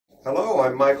Hello,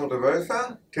 I'm Michael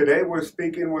DeVersa. Today we're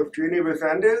speaking with Jeanie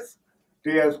Resendiz,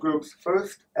 Diaz Group's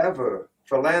first ever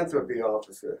Philanthropy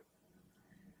Officer.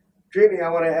 Jeanie, I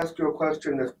want to ask you a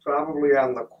question that's probably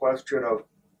on the question of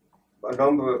a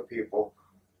number of people.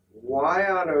 Why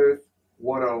on earth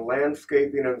would a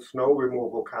landscaping and snow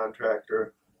removal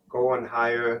contractor go and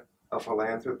hire a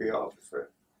Philanthropy Officer?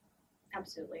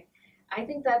 Absolutely. I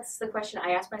think that's the question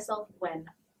I asked myself when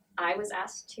I was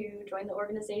asked to join the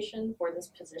organization for this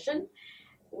position.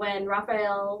 When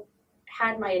Raphael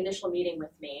had my initial meeting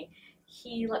with me,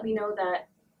 he let me know that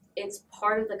it's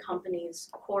part of the company's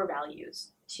core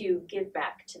values to give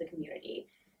back to the community,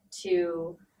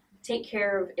 to take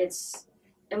care of its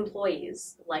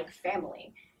employees like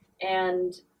family.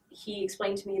 And he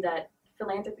explained to me that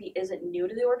philanthropy isn't new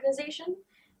to the organization,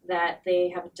 that they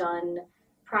have done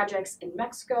projects in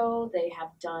Mexico, they have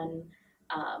done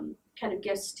kind of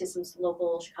gifts to some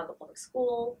local Chicago public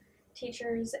school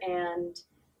teachers, and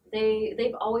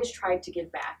they've always tried to give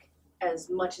back as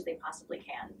much as they possibly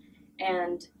can.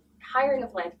 And hiring a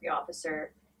philanthropy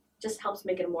officer just helps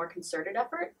make it a more concerted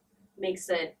effort, makes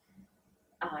it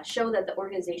show that the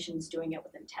organization's doing it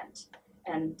with intent.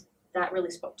 And that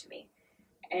really spoke to me.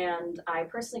 And I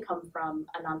personally come from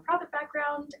a nonprofit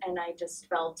background, and I just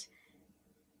felt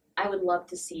I would love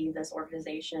to see this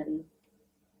organization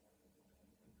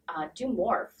do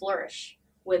more, flourish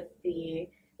with the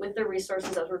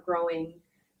resources as we're growing,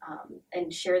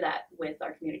 and share that with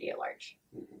our community at large.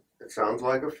 It sounds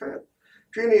like a fit.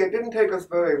 Jeanie, it didn't take us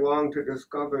very long to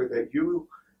discover that you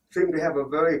seem to have a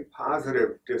very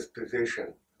positive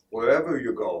disposition wherever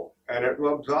you go, and it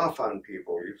rubs off on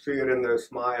people. You see it in their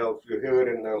smiles, you hear it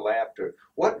in their laughter.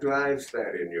 What drives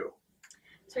that in you?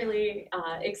 It's really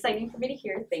exciting for me to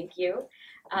hear. Thank you.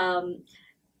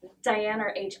 Diane,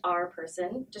 our HR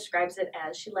person, describes it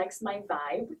as she likes my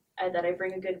vibe, that I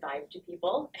bring a good vibe to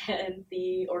people and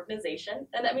the organization,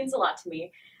 and that means a lot to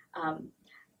me.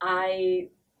 I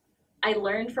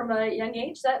learned from a young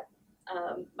age that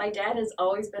my dad has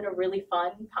always been a really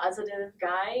fun, positive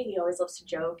guy. He always loves to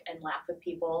joke and laugh with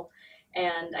people,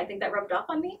 and I think that rubbed off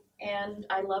on me, and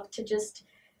I love to just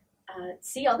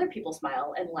see other people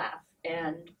smile and laugh,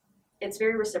 and it's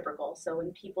very reciprocal. So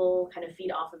when people kind of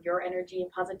feed off of your energy and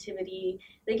positivity,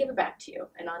 they give it back to you.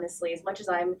 And honestly, as much as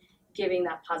I'm giving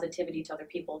that positivity to other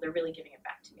people, they're really giving it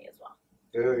back to me as well.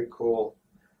 Very cool.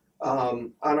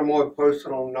 On a more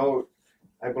personal note,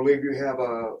 I believe you have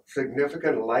a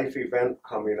significant life event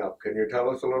coming up. Can you tell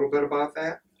us a little bit about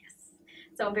that? Yes.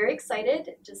 So I'm very excited.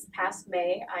 Just past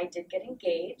May, I did get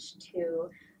engaged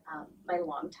to my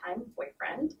longtime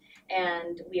boyfriend,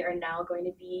 and we are now going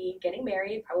to be getting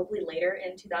married probably later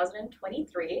in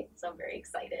 2023, so I'm very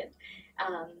excited.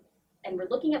 And we're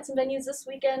looking at some venues this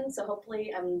weekend, so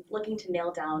hopefully I'm looking to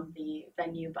nail down the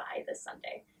venue by this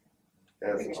Sunday.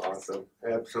 That's awesome.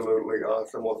 Absolutely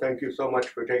awesome. Well, thank you so much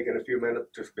for taking a few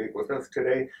minutes to speak with us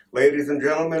today. Ladies and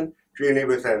gentlemen, Jeanie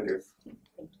Resendiz.